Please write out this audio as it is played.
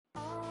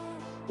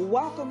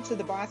Welcome to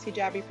the Boss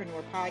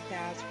Hijabipreneur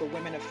podcast for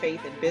women of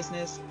faith and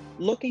business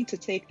looking to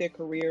take their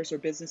careers or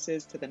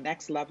businesses to the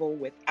next level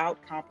without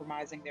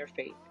compromising their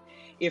faith.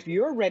 If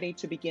you're ready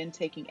to begin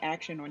taking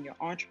action on your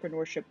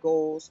entrepreneurship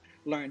goals,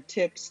 learn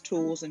tips,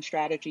 tools, and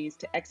strategies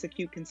to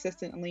execute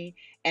consistently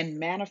and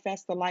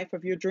manifest the life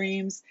of your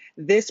dreams,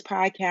 this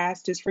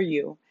podcast is for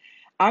you.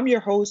 I'm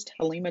your host,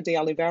 Halima de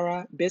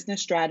Oliveira,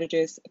 business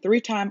strategist,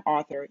 three-time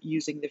author,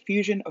 using the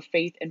fusion of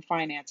faith and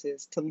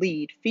finances to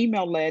lead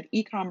female-led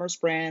e-commerce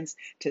brands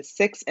to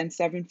 6 and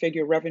 7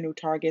 figure revenue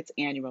targets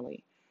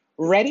annually.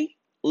 Ready?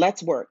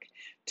 Let's work.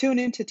 Tune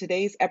into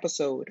today's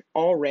episode,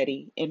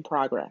 already in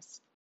progress.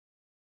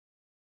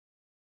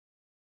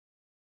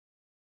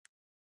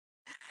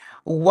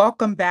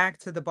 Welcome back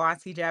to the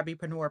Bossy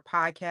Jabbypreneur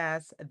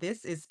podcast.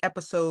 This is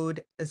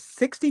episode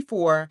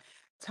 64.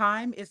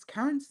 Time is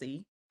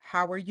currency.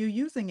 How are you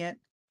using it?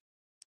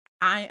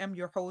 I am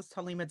your host,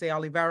 Halima de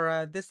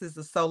Oliveira. This is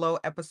a solo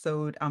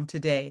episode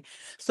today.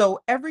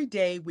 So every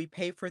day we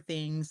pay for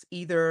things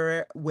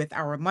either with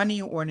our money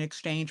or in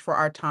exchange for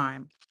our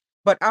time.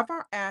 But of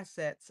our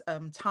assets,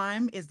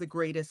 time is the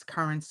greatest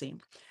currency.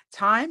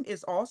 Time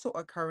is also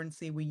a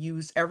currency we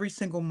use every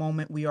single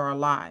moment we are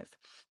alive.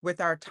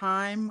 With our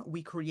time,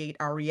 we create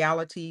our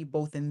reality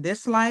both in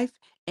this life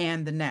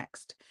and the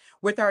next.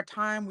 With our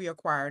time, we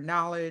acquire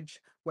knowledge,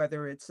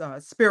 whether it's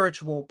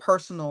spiritual,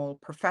 personal,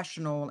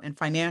 professional, and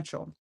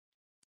financial.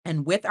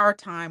 And with our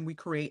time, we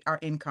create our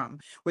income,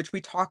 which we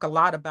talk a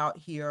lot about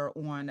here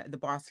on the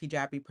Boss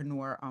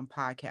Hijabipreneur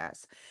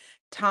podcast.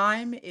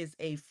 Time is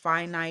a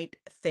finite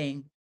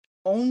thing.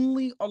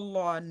 Only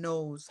Allah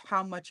knows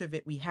how much of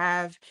it we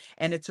have,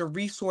 and it's a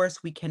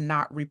resource we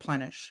cannot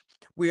replenish.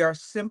 We are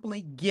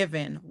simply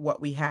given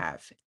what we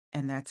have,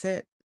 and that's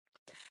it.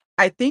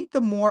 I think the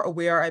more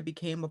aware I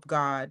became of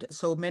God,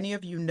 so many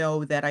of you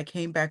know that I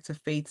came back to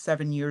faith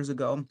 7 years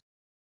ago.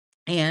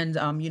 And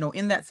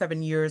in that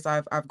 7 years,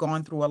 I've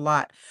gone through a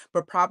lot,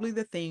 but probably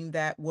the thing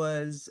that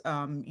was,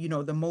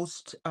 the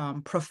most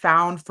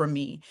profound for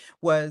me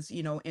was,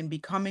 in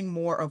becoming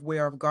more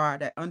aware of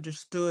God. I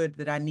understood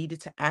that I needed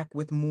to act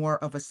with more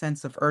of a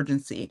sense of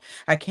urgency.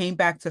 I came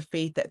back to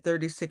faith at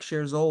 36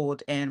 years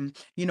old, and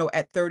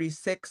at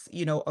 36,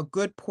 a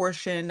good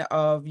portion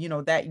of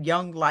that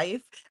young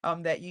life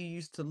that you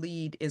used to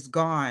lead is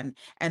gone,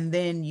 and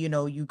then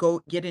you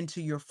go get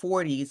into your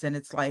 40s, and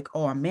it's like,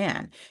 oh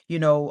man,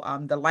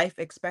 the life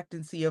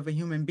expectancy of a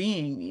human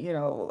being,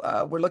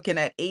 we're looking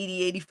at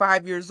 80,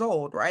 85 years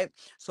old, right?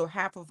 So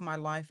half of my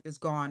life is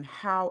gone.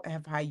 How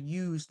have I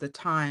used the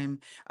time,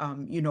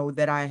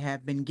 that I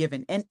have been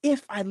given? And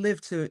if I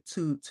live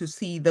to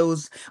see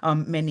those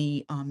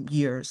many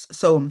years.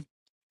 So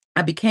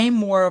I became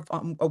more of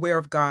aware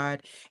of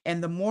God,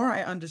 and the more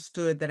I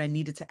understood that I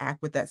needed to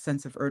act with that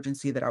sense of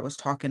urgency that I was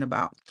talking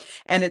about.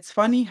 And it's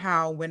funny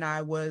how when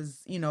I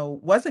was,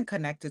 wasn't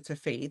connected to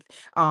faith,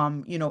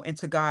 and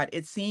to God,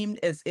 it seemed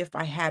as if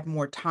I had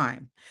more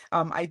time.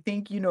 I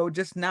think,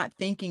 just not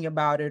thinking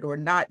about it or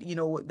not,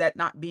 that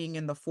not being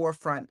in the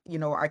forefront,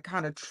 I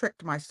kind of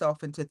tricked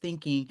myself into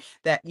thinking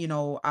that,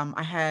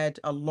 I had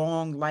a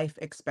long life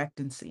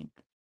expectancy.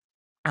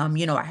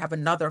 I have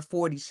another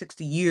 40,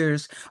 60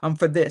 years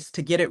for this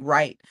to get it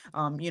right.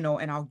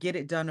 And I'll get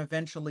it done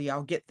eventually.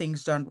 I'll get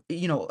things done,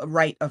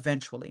 right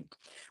eventually.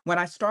 When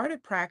I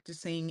started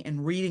practicing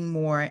and reading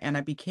more and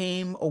I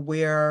became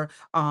aware,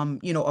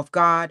 of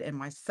God and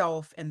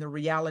myself and the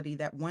reality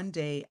that one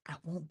day I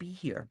won't be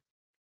here,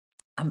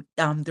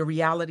 the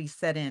reality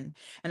set in,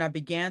 and I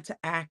began to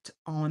act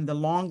on the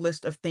long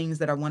list of things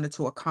that I wanted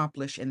to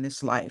accomplish in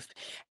this life.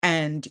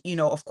 And,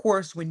 of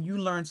course, when you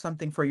learn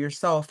something for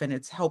yourself and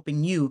it's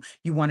helping you,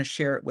 you want to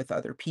share it with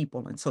other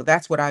people. And so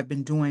that's what I've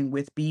been doing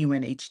with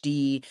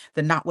BUNHD,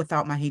 the Not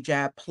Without My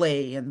Hijab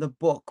play, and the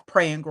book,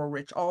 Pray and Grow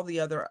Rich, all the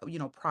other,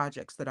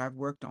 projects that I've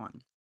worked on.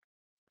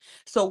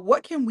 So,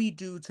 what can we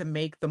do to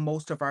make the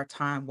most of our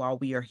time while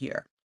we are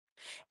here?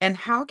 And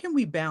how can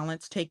we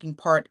balance taking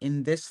part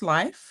in this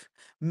life,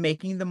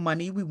 making the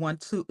money we want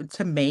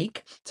to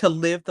make to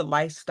live the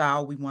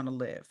lifestyle we want to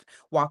live,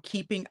 while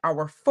keeping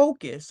our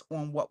focus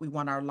on what we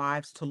want our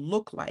lives to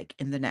look like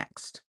in the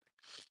next?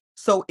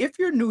 So if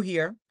you're new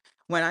here,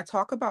 when I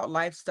talk about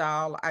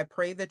lifestyle, I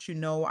pray that you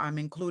know I'm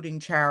including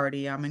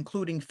charity, I'm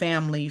including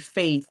family,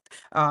 faith,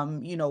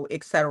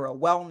 etc.,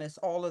 wellness,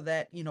 all of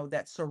that,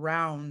 that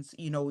surrounds,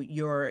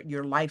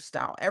 your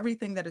lifestyle,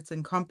 everything that it's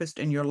encompassed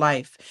in your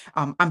life.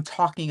 I'm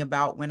talking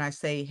about when I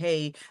say,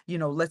 hey,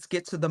 let's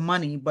get to the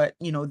money, but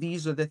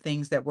these are the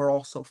things that we're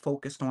also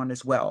focused on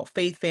as well: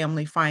 faith,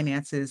 family,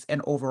 finances,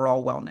 and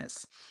overall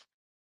wellness.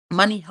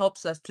 money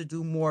helps us to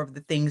do more of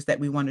the things that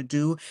we want to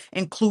do,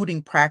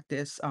 including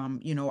practice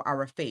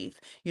our faith.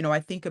 I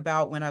think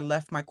about when I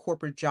left my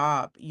corporate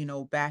job,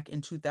 back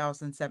in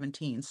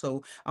 2017,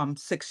 so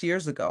 6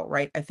 years ago,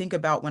 right? I think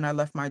about when I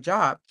left my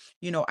job.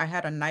 I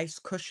had a nice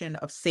cushion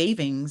of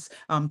savings,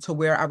 to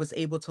where I was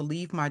able to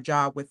leave my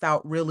job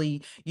without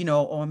really,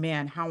 oh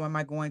man, how am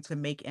I going to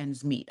make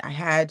ends meet? I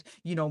had,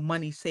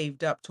 money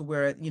saved up to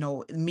where,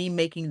 me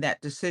making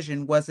that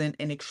decision wasn't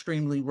an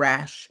extremely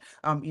rash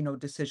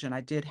decision.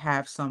 I did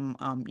have some,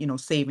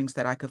 savings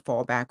that I could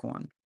fall back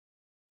on.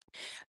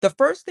 The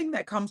first thing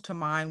that comes to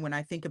mind when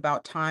I think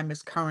about time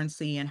as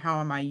currency and how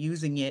am I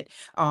using it,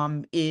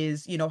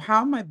 is,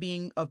 how am I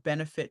being of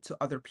benefit to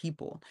other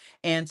people?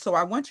 And so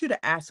I want you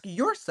to ask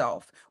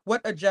yourself,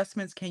 what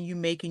adjustments can you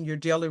make in your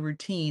daily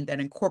routine that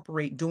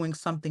incorporate doing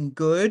something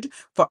good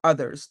for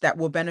others that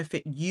will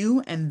benefit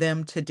you and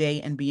them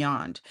today and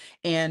beyond?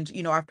 And,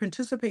 I've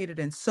participated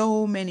in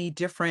so many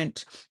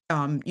different,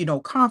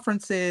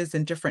 conferences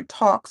and different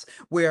talks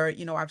where,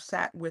 I've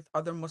sat with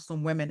other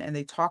Muslim women and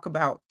they talk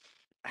about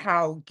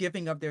how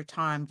giving of their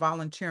time,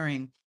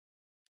 volunteering,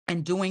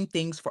 and doing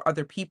things for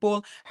other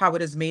people, how it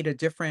has made a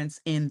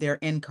difference in their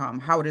income,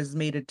 how it has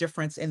made a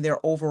difference in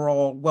their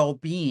overall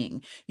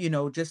well-being,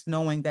 just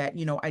knowing that,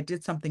 I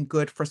did something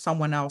good for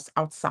someone else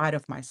outside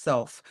of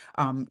myself,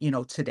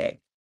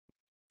 today.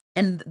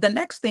 And the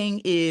next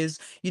thing is,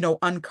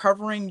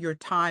 uncovering your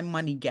time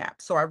money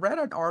gap. So I read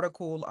an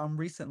article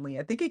recently,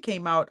 I think it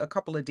came out a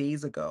couple of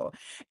days ago,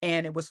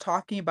 and it was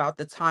talking about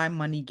the time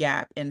money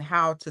gap and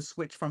how to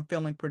switch from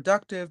feeling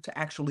productive to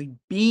actually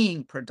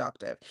being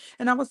productive.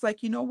 And I was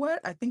like, you know what?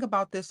 I think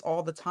about this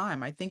all the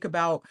time. I think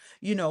about,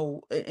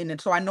 so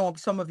I know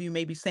some of you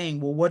may be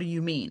saying, well, what do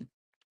you mean?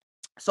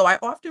 So I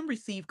often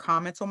receive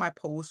comments on my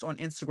posts on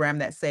Instagram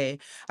that say,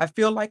 I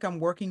feel like I'm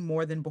working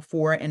more than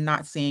before and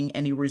not seeing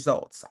any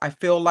results. I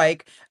feel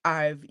like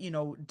I've,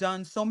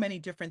 done so many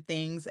different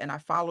things and I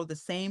follow the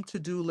same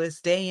to-do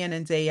list day in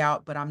and day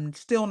out, but I'm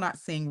still not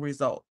seeing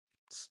results.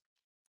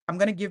 I'm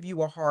going to give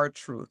you a hard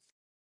truth.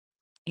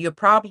 You're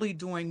probably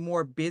doing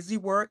more busy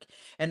work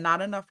and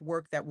not enough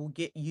work that will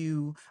get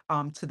you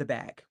to the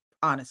bag,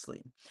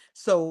 honestly.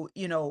 So,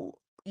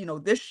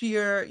 this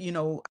year,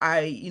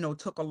 I,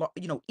 took a lot,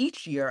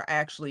 each year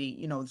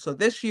actually, so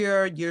this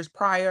year, years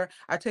prior,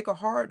 I take a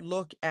hard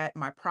look at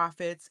my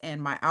profits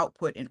and my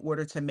output in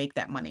order to make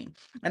that money.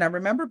 And I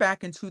remember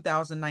back in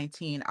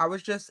 2019, I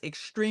was just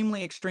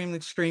extremely, extremely,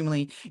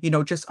 extremely,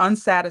 just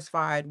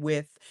unsatisfied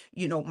with,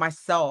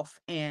 myself.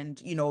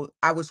 And,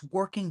 I was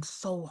working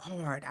so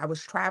hard. I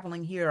was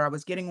traveling here. I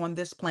was getting on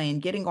this plane,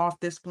 getting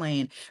off this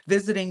plane,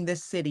 visiting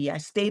this city. I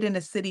stayed in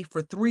a city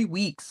for 3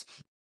 weeks,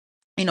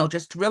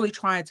 just really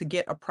trying to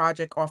get a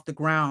project off the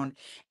ground.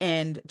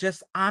 And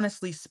just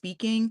honestly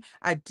speaking,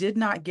 I did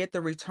not get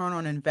the return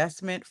on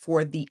investment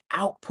for the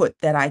output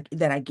that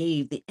I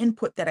gave, the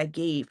input that I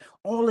gave,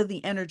 all of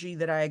the energy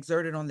that I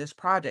exerted on this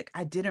project.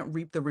 I didn't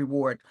reap the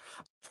reward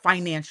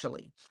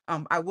financially.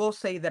 I will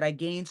say that I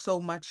gained so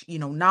much,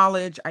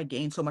 knowledge. I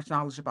gained so much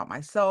knowledge about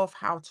myself,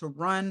 how to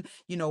run,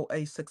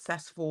 a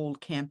successful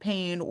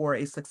campaign or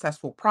a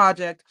successful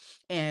project,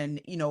 and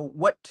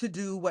what to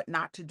do, what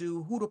not to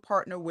do, who to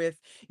partner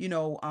with,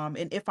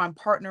 and if I'm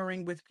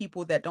partnering with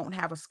people that don't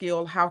have a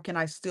skill, how can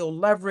I still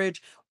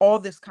leverage all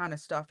this kind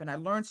of stuff? And I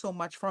learned so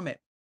much from it.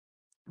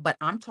 But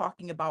I'm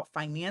talking about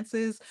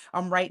finances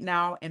right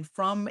now, and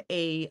from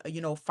a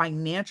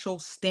financial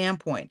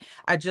standpoint,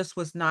 I just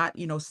was not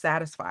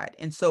satisfied.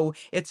 And so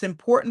it's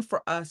important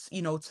for us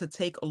to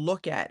take a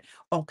look at,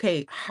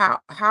 okay,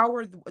 how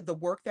are the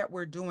work that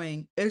we're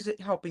doing, is it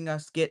helping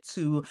us get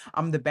to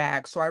the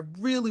bag? So I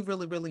really,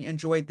 really, really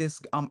enjoyed this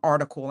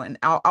article, and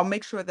I'll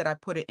make sure that I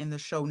put it in the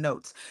show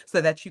notes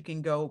so that you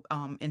can go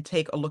and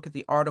take a look at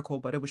the article.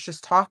 But it was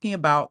just talking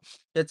about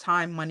the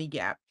time money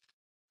gap.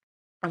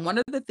 And one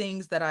of the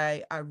things that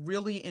I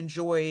really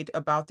enjoyed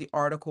about the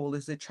article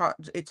is it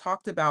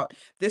talked about,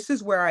 this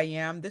is where I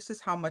am, this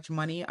is how much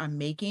money I'm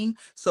making.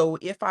 So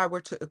if I were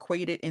to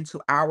equate it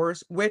into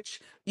hours, which,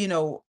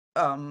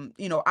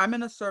 I'm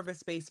in a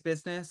service-based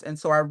business, and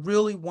so I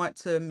really want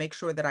to make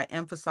sure that I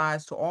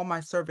emphasize to all my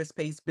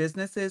service-based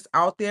businesses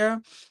out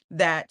there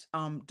that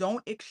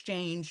don't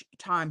exchange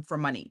time for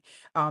money.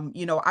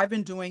 I've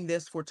been doing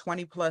this for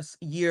 20 plus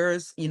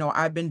years.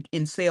 I've been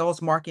in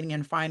sales, marketing,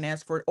 and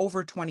finance for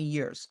over 20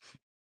 years.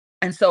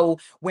 And so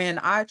when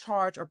I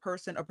charge a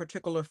person a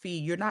particular fee,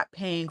 you're not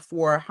paying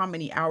for how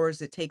many hours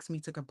it takes me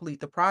to complete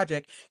the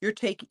project.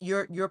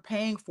 You're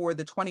paying for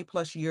the 20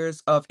 plus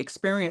years of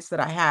experience that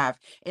I have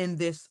in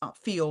this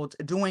field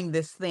doing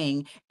this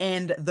thing,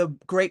 and the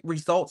great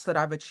results that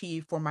I've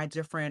achieved for my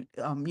different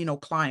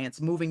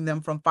clients, moving them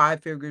from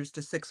 5 figures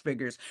to 6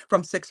 figures,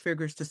 from 6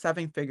 figures to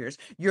 7 figures.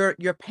 You're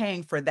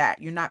paying for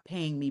that. You're not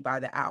paying me by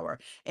the hour.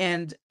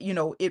 And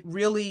it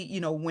really,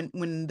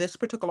 when this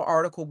particular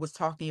article was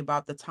talking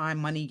about the time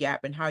money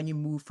gap and how you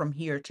move from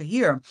here to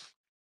here,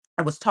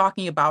 I was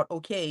talking about,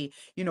 okay,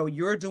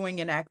 you're doing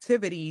an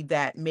activity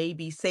that may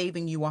be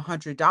saving you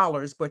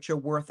 $100, but you're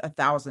worth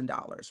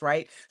 $1,000,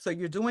 right? So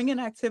you're doing an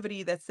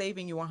activity that's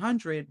saving you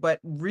 100, but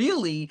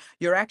really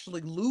you're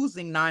actually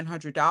losing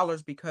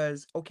 $900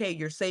 because, okay,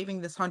 you're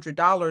saving this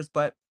 $100,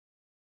 but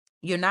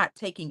you're not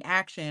taking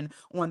action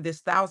on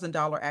this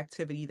 $1,000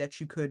 activity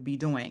that you could be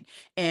doing.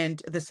 And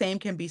the same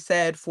can be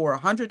said for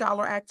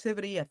 $100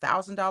 activity,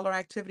 $1,000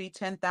 activity,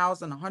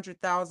 10,000,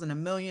 100,000, a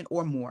million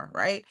or more,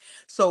 right?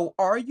 So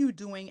are you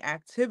doing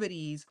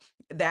activities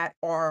that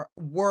are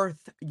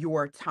worth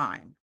your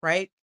time,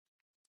 right?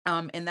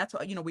 And that's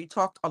what, we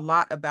talked a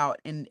lot about,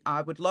 and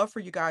I would love for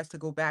you guys to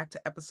go back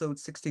to episode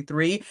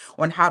 63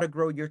 on how to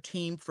grow your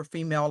team for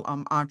female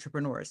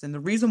entrepreneurs. And the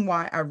reason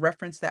why I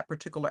referenced that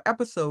particular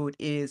episode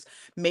is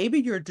maybe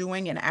you're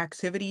doing an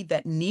activity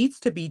that needs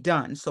to be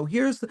done. So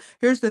here's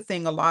the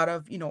thing a lot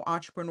of,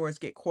 entrepreneurs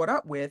get caught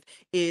up with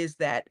is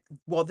that,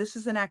 well, this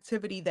is an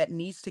activity that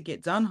needs to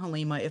get done,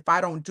 Halima. If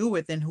I don't do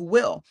it, then who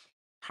will?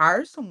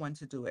 Hire someone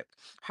to do it.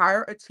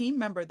 Hire a team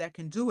member that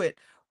can do it,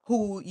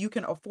 who you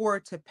can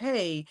afford to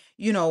pay,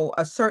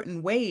 a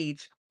certain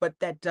wage, but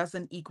that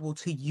doesn't equal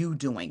to you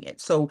doing it.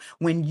 So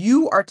when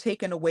you are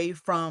taken away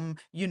from,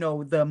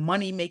 the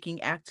money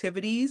making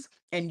activities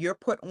and you're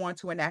put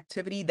onto an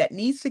activity that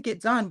needs to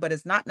get done, but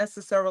is not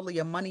necessarily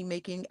a money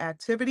making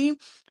activity,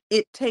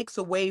 it takes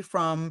away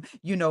from,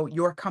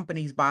 your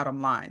company's bottom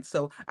line.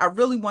 So I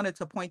really wanted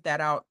to point that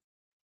out,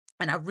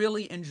 and I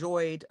really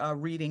enjoyed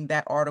reading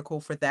that article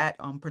for that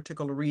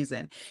particular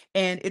reason.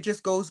 And it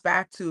just goes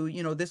back to,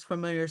 this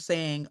familiar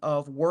saying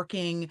of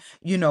working,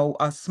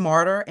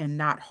 smarter and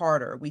not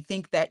harder. We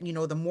think that,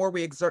 the more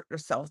we exert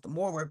ourselves, the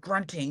more we're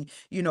grunting,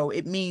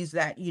 it means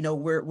that,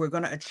 we're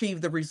going to achieve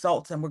the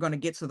results and we're going to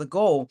get to the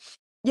goal.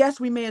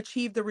 Yes, we may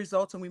achieve the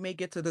results and we may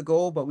get to the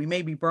goal, but we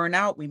may be burnt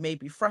out, we may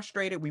be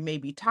frustrated, we may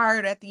be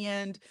tired at the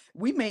end,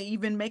 we may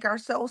even make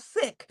ourselves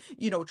sick,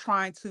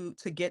 trying to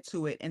get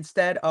to it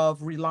instead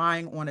of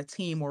relying on a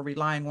team or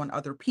relying on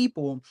other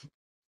people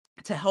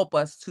to help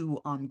us to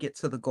get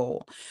to the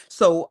goal.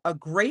 So a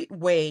great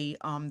way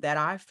that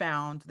I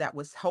found that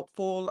was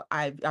helpful,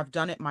 I've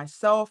done it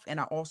myself, and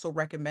I also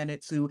recommend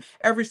it to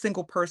every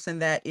single person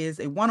that is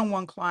a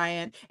one-on-one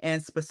client,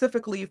 and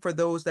specifically for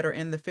those that are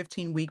in the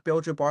 15-week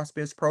Build Your Boss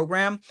Biz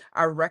program.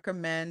 I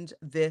recommend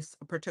this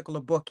particular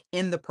book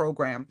in the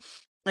program.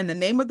 And the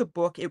name of the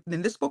book,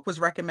 and this book was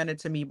recommended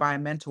to me by a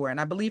mentor,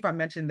 and I believe I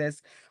mentioned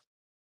this,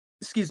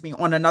 excuse me,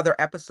 on another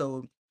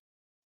episode.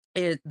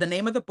 The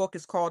name of the book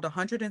is called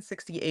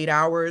 168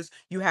 Hours.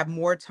 You Have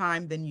More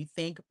Time Than You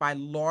Think by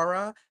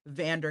Laura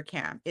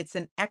Vanderkam. It's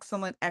an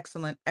excellent,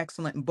 excellent,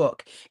 excellent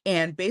book.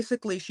 And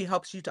basically, she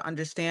helps you to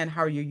understand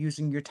how you're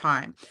using your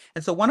time.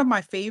 And so, one of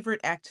my favorite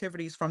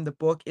activities from the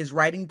book is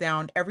writing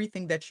down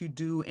everything that you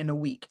do in a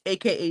week,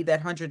 aka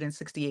that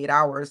 168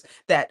 hours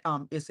that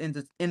is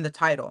in the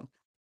title.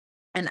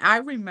 And I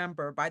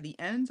remember by the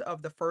end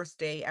of the first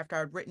day, after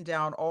I'd written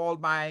down all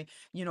my,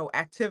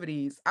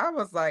 activities, I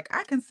was like,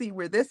 I can see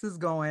where this is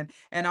going.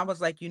 And I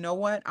was like, you know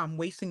what? I'm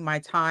wasting my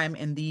time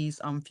in these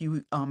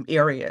few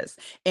areas.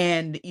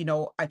 And,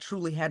 I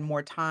truly had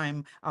more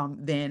time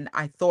than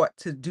I thought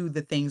to do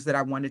the things that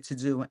I wanted to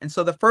do. And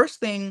so the first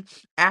thing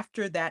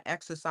after that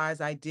exercise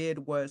I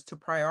did was to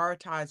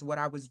prioritize what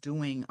I was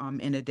doing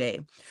in a day.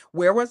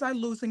 Where was I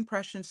losing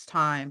precious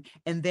time?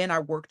 And then I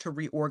worked to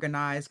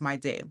reorganize my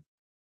day.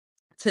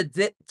 To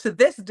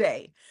this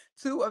day,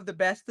 two of the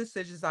best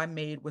decisions I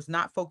made was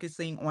not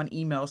focusing on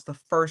emails the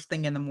first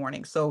thing in the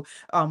morning. So,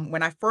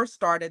 when I first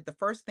started, the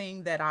first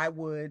thing that I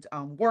would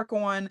work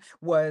on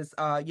was,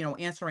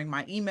 answering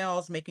my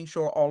emails, making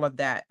sure all of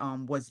that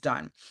was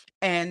done.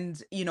 And,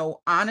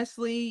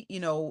 honestly,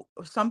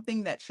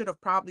 something that should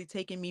have probably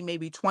taken me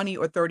maybe 20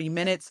 or 30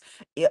 minutes,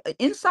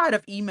 inside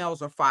of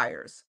emails or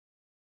fires,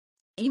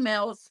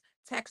 emails,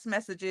 text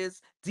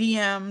messages,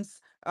 DMs,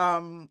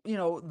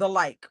 the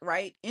like,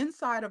 right?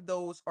 Inside of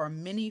those are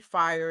mini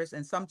fires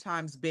and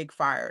sometimes big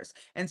fires.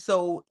 And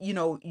so,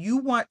 you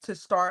want to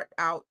start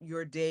out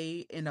your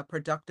day in a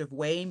productive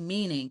way,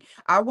 meaning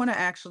I want to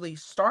actually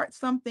start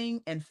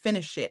something and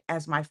finish it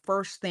as my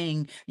first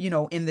thing,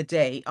 in the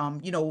day.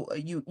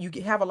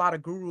 Have a lot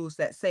of gurus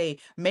that say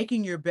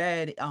making your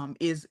bed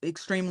is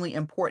extremely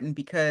important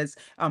because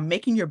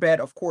making your bed,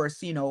 of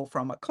course,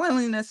 from a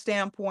cleanliness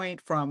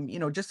standpoint, from,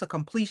 just a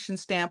completion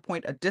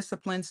standpoint, a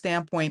discipline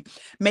standpoint,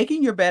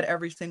 making your bed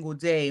every single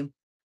day,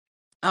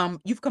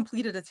 you've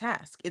completed a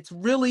task. It's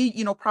really,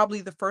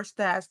 probably the first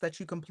task that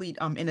you complete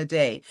in a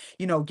day.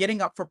 Getting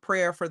up for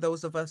prayer for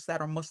those of us that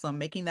are Muslim,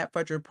 making that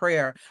Fajr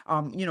prayer,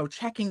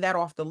 checking that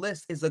off the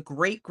list is a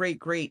great, great,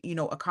 great,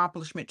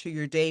 accomplishment to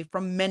your day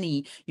from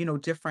many,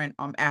 different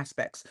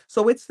aspects.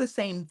 So it's the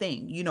same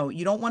thing. You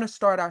don't want to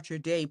start out your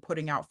day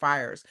putting out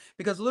fires,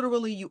 because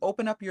literally you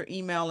open up your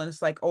email and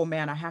it's like, oh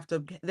man,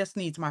 this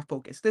needs my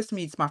focus. This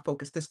needs my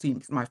focus. This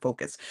needs my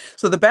focus.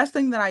 So the best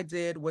thing that I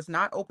did was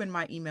not open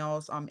my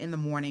emails in the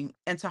morning,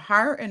 and to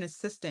hire an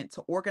assistant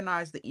to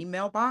organize the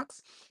email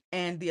box.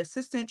 And the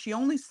assistant, she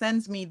only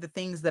sends me the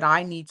things that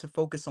I need to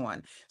focus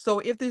on. So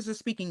if there's a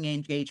speaking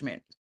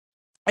engagement,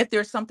 If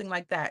there's something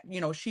like that,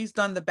 she's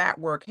done the back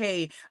work.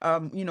 Hey,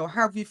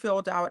 have you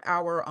filled out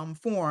our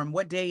form?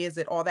 What day is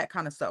it? All that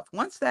kind of stuff.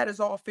 Once that is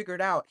all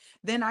figured out,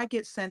 then I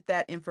get sent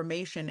that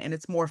information and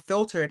it's more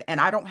filtered, and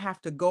I don't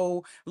have to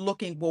go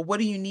looking, well, what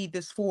do you need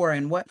this for?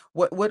 And what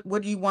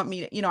do you want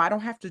me to, I don't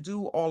have to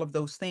do all of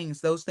those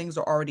things. Those things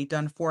are already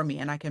done for me,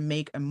 and I can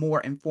make a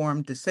more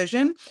informed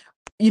decision,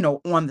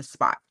 on the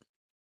spot.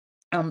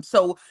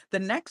 So the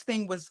next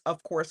thing was,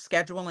 of course,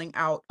 scheduling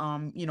out,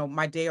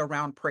 my day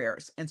around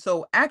prayers. And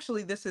so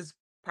actually, this is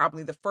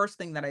probably the first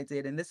thing that I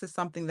did. And this is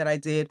something that I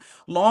did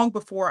long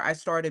before I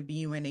started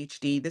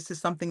BUNHD. This is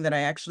something that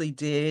I actually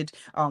did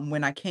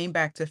when I came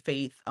back to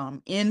faith.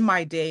 In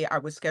my day, I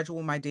would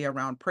schedule my day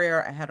around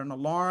prayer. I had an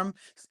alarm,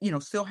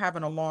 still have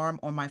an alarm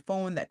on my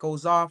phone that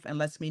goes off and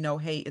lets me know,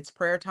 hey, it's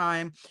prayer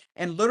time.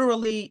 And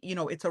literally,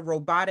 it's a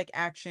robotic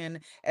action.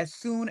 As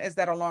soon as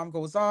that alarm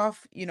goes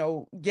off,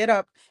 get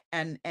up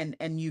and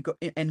you go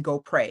and go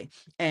pray.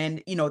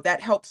 And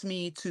that helps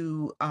me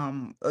to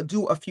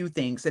do a few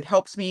things. It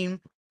helps me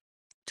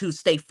to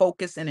stay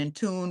focused and in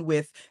tune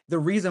with the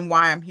reason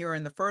why I'm here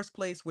in the first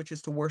place, which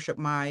is to worship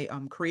my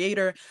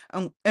creator.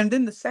 And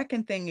then the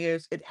second thing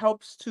is it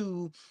helps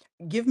to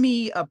give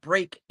me a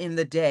break in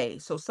the day.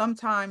 So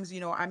sometimes,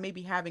 I may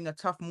be having a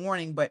tough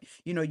morning, but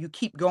you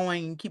keep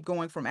going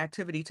from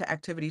activity to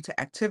activity to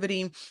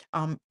activity.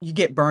 You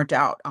get burnt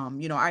out.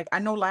 I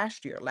know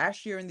last year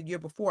and the year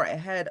before, I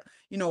had,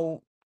 you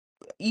know,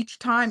 each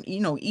time,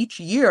 each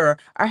year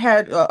I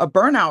had a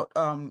burnout,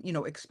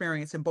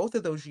 experience in both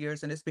of those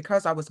years. And it's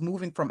because I was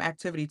moving from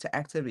activity to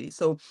activity.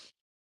 So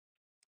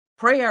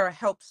prayer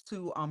helps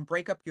to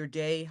break up your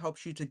day,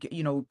 helps you to get,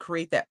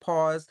 create that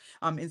pause.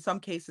 In some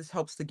cases,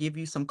 helps to give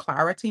you some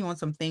clarity on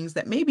some things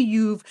that maybe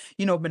you've,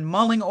 been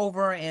mulling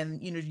over,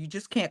 and you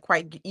just can't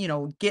quite,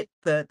 get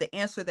the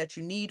answer that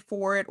you need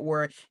for it,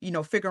 or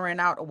figuring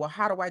out, "Oh, well,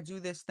 how do I do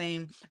this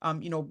thing?"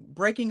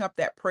 Breaking up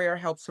that prayer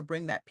helps to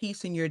bring that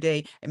peace in your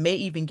day, and may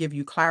even give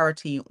you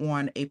clarity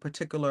on a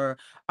particular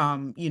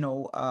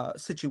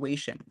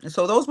situation. And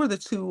so those were the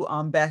two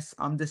best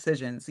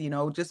decisions.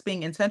 Just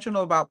being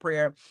intentional about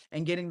prayer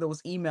and getting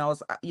those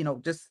emails,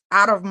 just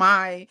out of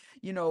my,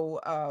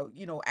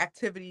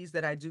 activities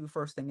that I do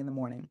first thing in the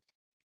morning.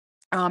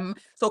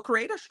 So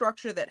create a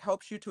structure that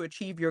helps you to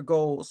achieve your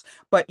goals,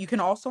 but you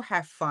can also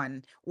have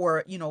fun,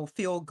 or,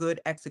 feel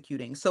good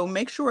executing. So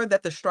make sure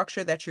that the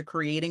structure that you're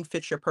creating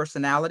fits your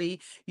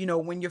personality.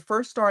 When you're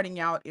first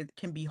starting out, it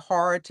can be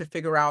hard to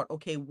figure out,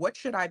 okay, what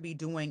should I be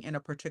doing in a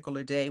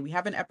particular day? We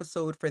have an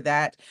episode for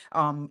that.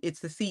 It's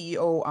the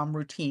CEO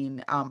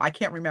routine. I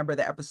can't remember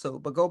the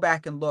episode, but go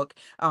back and look.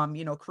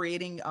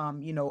 Creating, a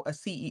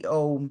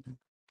CEO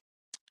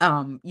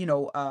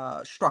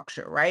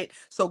structure, right?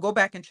 So go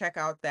back and check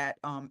out that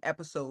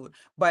episode.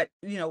 But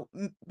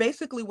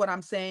basically what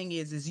I'm saying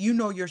is you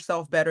know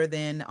yourself better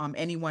than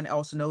anyone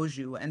else knows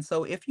you. And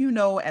so if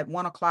at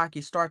 1 o'clock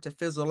you start to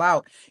fizzle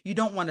out, you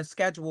don't want to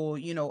schedule,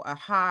 a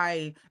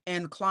high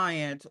end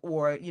client,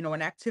 or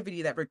an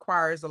activity that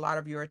requires a lot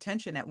of your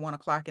attention at 1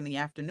 o'clock in the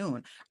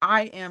afternoon.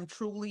 I am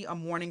truly a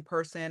morning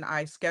person.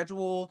 I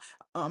schedule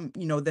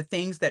the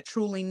things that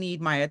truly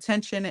need my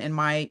attention and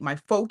my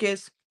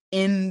focus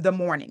in the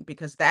morning,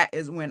 because that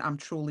is when I'm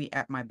truly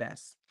at my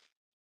best.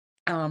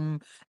 Um,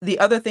 the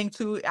other thing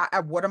too, I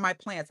water my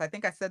plants. I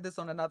think I said this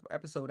on another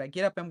episode. I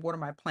get up and water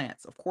my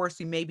plants. Of course,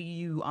 you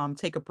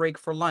take a break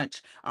for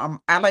lunch.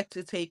 I like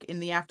to take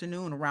in the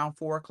afternoon around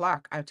 4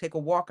 o'clock. I take a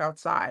walk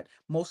outside.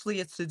 Mostly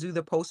it's to do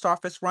the post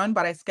office run,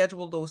 but I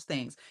schedule those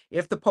things.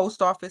 If the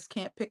post office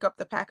can't pick up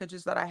the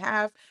packages that I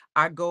have,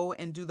 I go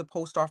and do the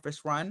post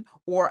office run,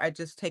 or I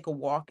just take a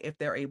walk if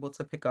they're able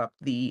to pick up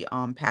the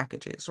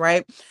packages,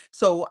 right?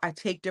 So I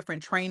take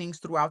different trainings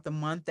throughout the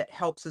month. That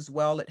helps as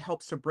well. It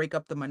helps to break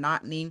up the monotony.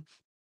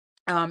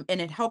 And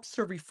it helps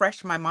to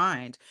refresh my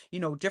mind.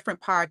 Different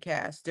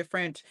podcasts,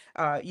 different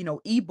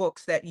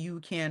ebooks that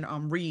you can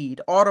read.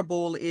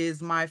 Audible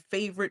is my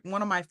favorite,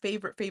 one of my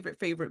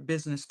favorite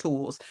business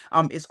tools.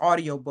 Is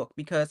audiobook,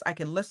 because I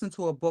can listen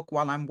to a book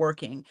while I'm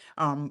working.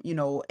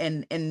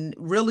 And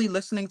really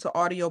listening to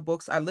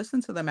audiobooks, I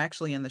listen to them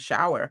actually in the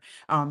shower.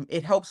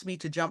 It helps me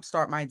to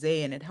jumpstart my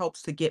day, and it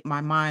helps to get my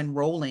mind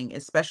rolling,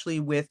 especially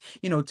with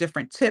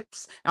different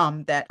tips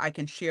that I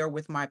can share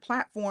with my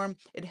platform.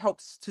 It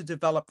helps to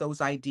develop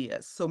those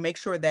ideas. So make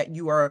sure that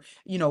you are,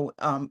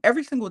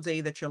 every single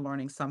day that you're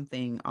learning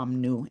something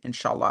new,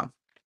 inshallah.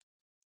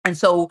 And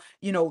so,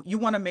 you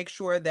want to make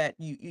sure that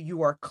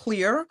you are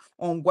clear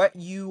on what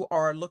you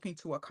are looking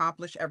to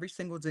accomplish every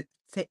single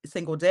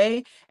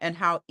day, and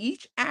how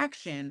each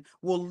action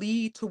will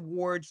lead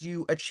towards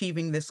you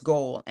achieving this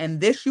goal.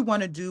 And this you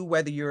want to do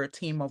whether you're a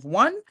team of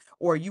one,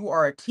 or you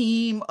are a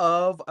team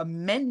of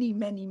many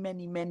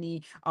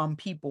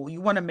people. You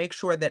want to make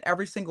sure that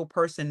every single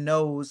person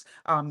knows,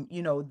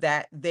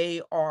 that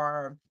they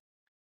are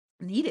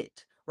needed,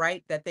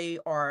 right? That they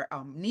are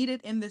needed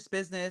in this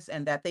business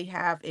and that they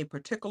have a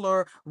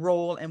particular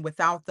role. And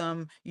without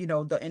them,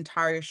 the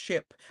entire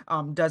ship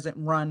doesn't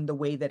run the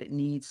way that it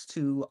needs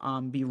to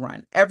be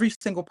run. Every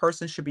single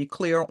person should be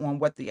clear on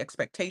what the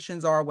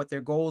expectations are, what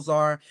their goals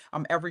are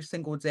every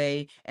single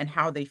day, and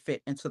how they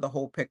fit into the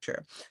whole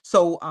picture.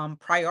 So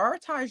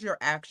prioritize your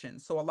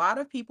actions. So a lot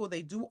of people,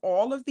 they do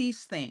all of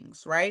these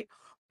things, right?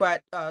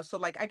 But so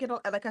like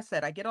like I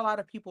said, I get a lot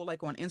of people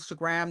like on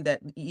Instagram that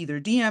either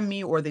DM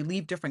me or they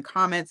leave different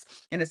comments,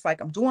 and it's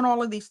like I'm doing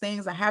all of these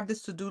things. I have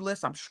this to-do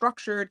list. I'm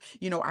structured.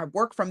 I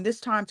work from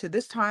this time to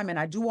this time, and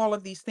I do all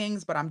of these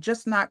things, but I'm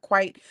just not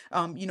quite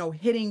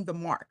hitting the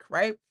mark,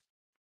 right?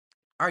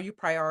 Are you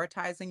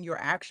prioritizing your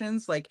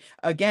actions? Like,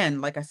 again,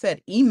 like I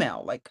said,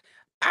 email, like,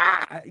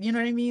 you know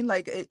what I mean?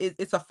 Like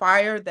it's a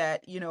fire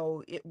that,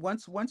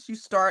 once you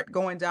start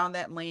going down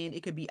that lane,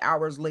 it could be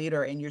hours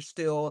later and you're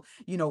still,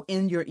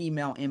 in your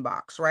email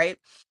inbox, right?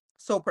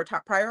 So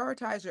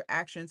prioritize your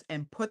actions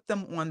and put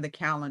them on the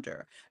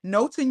calendar.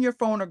 Notes in your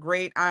phone are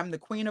great. I'm the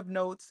queen of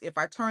notes. If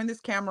I turn this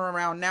camera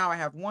around now, I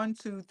have one,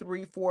 two,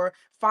 three, four,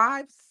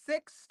 five,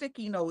 six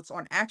sticky notes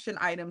on action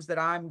items that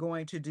I'm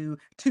going to do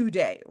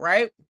today,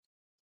 right?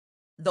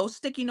 Those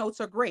sticky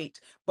notes are great,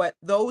 but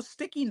those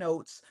sticky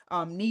notes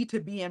need to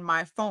be in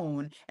my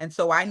phone. And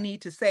so I need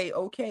to say,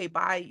 okay,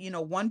 by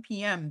 1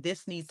 p.m.,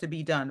 this needs to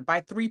be done. By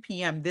 3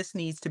 p.m., this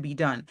needs to be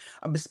done.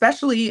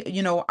 Especially,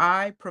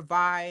 I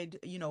provide,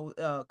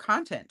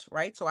 content,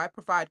 right? So I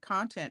provide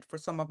content for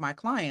some of my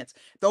clients.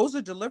 Those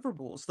are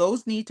deliverables.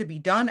 Those need to be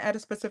done at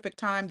a specific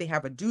time. They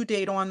have a due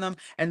date on them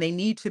and they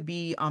need to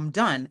be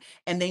done.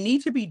 And they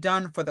need to be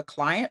done for the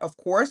client, of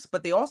course,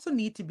 but they also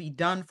need to be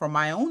done for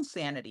my own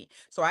sanity.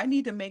 So I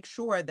need to make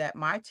sure that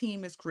my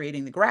team is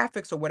creating the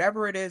graphics or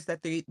whatever it is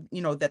that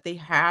they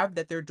have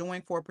that they're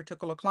doing for a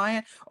particular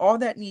client. All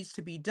that needs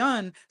to be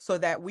done so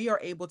that we are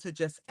able to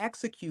just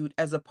execute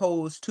as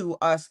opposed to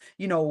us,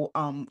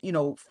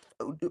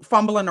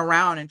 fumbling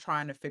around and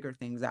trying to figure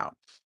things out.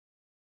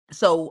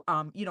 So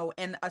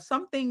and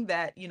something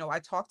that I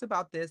talked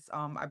about this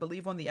I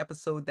believe on the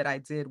episode that I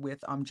did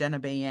with Jenna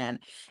Bayan,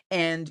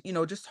 and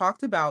just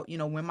talked about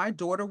when my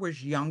daughter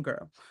was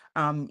younger,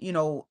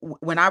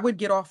 when I would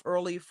get off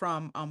early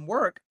from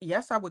work.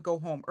 Yes, I would go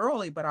home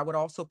early, but I would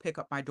also pick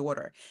up my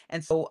daughter.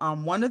 And so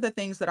one of the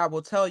things that I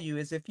will tell you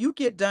is, if you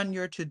get done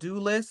your to-do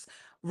list,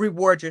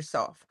 reward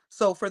yourself.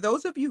 So for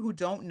those of you who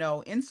don't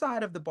know,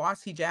 inside of the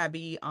Boss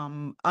Hijabi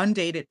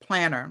undated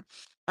planner,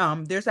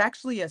 there's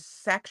actually a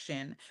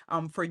section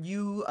for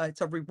you.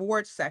 It's a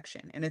reward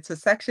section, and it's a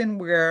section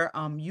where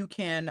you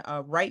can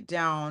write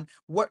down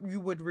what you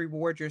would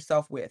reward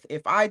yourself with.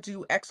 If I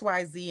do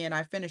XYZ and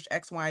I finish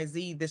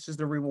XYZ, this is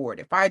the reward.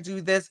 If I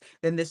do this,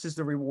 then this is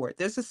the reward.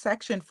 There's a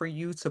section for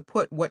you to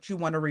put what you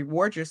want to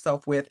reward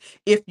yourself with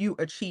if you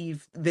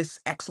achieve this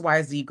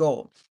XYZ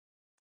goal.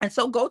 And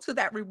so go to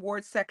that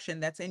reward section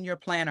that's in your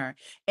planner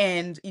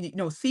and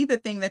see the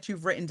thing that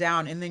you've written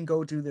down and then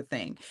go do the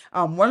thing.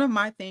 One of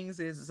my things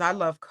is I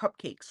love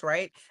cupcakes,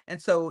 right?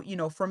 And so,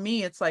 for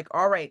me, it's like,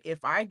 all right, if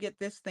I get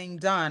this thing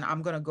done,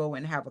 I'm gonna go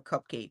and have a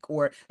cupcake.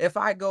 Or if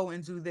I go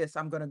and do this,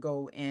 I'm gonna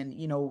go and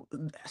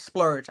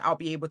splurge. I'll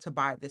be able to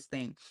buy this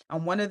thing.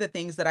 One of the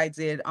things that I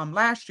did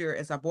last year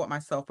is I bought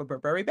myself a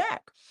Burberry bag.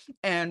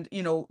 And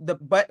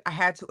but I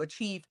had to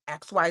achieve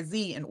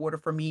XYZ in order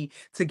for me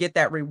to get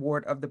that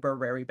reward of the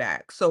Burberry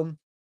bag. So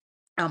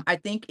I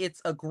think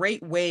it's a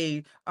great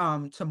way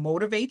to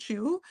motivate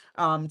you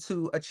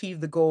to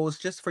achieve the goals,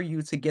 just for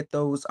you to get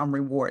those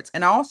rewards.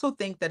 And I also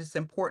think that it's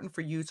important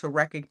for you to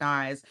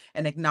recognize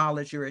and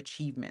acknowledge your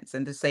achievements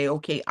and to say,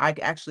 okay, I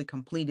actually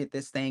completed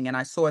this thing and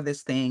I saw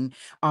this thing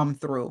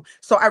through.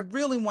 So I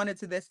really wanted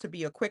this to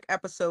be a quick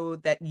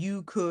episode that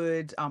you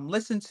could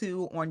listen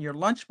to on your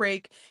lunch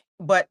break,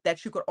 but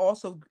that you could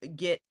also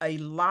get a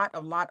lot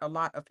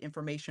of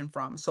information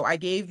from. So I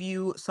gave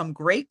you some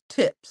great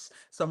tips,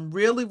 some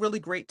really, really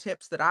great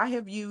tips that I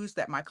have used,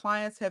 that my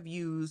clients have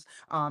used,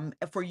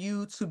 for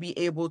you to be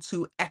able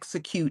to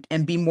execute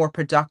and be more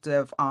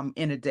productive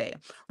in a day.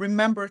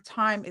 Remember,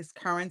 time is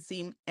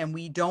currency, and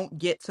we don't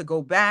get to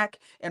go back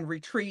and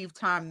retrieve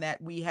time that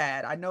we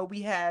had. I know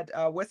we had,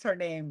 what's her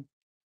name?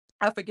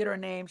 I forget her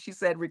name. She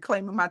said,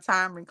 reclaiming my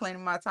time,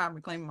 reclaiming my time,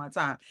 reclaiming my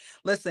time.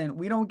 Listen,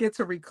 we don't get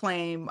to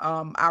reclaim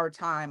our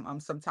time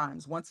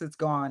sometimes. Once it's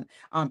gone,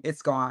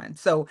 it's gone.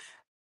 So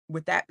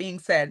with that being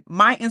said,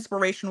 my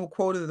inspirational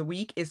quote of the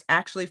week is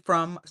actually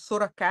from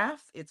Surah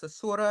Kaf. It's a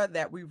surah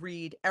that we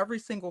read every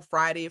single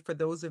Friday. For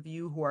those of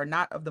you who are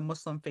not of the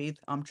Muslim faith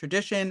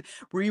tradition,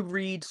 we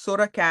read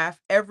Surah Kaf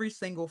every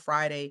single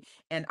Friday,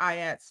 and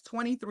ayats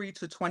 23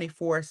 to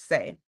 24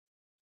 say,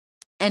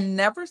 "And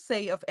never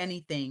say of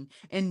anything,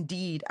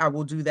 'Indeed, I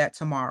will do that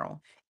tomorrow,'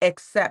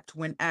 except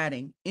when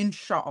adding,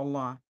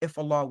 'Inshallah, if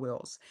Allah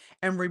wills.'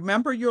 And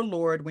remember your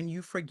Lord when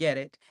you forget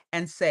it,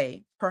 and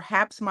say,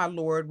 'Perhaps my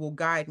Lord will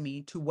guide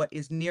me to what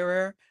is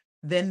nearer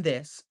than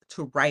this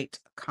to right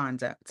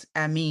conduct.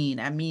 I mean.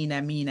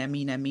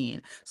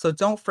 So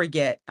don't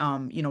forget,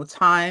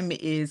 time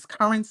is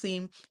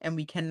currency and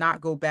we cannot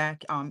go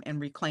back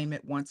and reclaim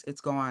it once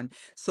it's gone.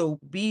 So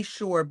be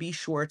sure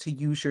to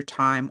use your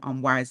time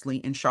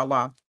wisely,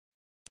 inshallah.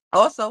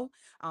 Also,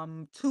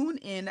 tune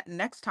in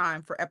next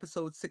time for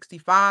episode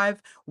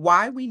 65,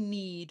 Why We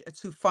Need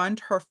to Fund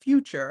Her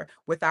Future,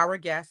 with our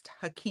guest,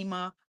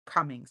 Hakima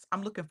Cummings.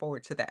 I'm looking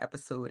forward to that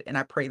episode and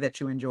I pray that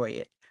you enjoy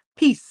it.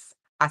 Peace.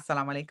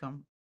 Assalamu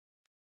alaikum.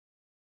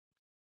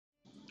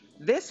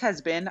 This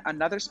has been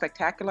another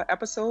spectacular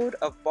episode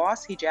of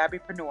Boss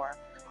Hijabipreneur,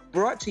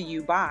 brought to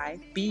you by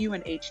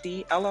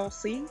BUNHD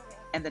LLC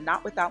and the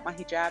Not Without My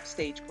Hijab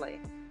stage play.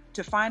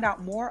 To find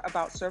out more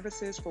about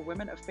services for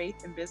women of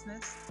faith in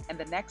business and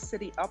the next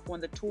city up on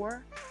the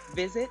tour,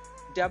 visit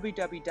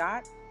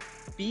www.bunhd.com.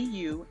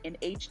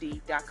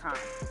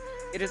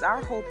 It is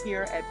our hope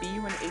here at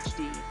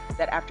BUNHD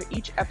that after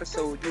each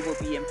episode, you will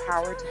be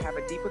empowered to have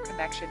a deeper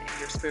connection in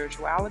your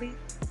spirituality,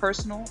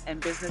 personal,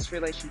 and business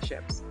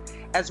relationships.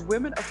 As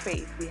women of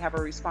faith, we have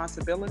a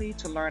responsibility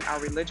to learn our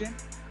religion,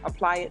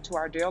 apply it to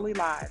our daily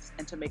lives,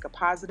 and to make a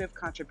positive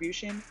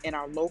contribution in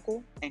our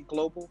local and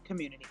global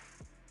community.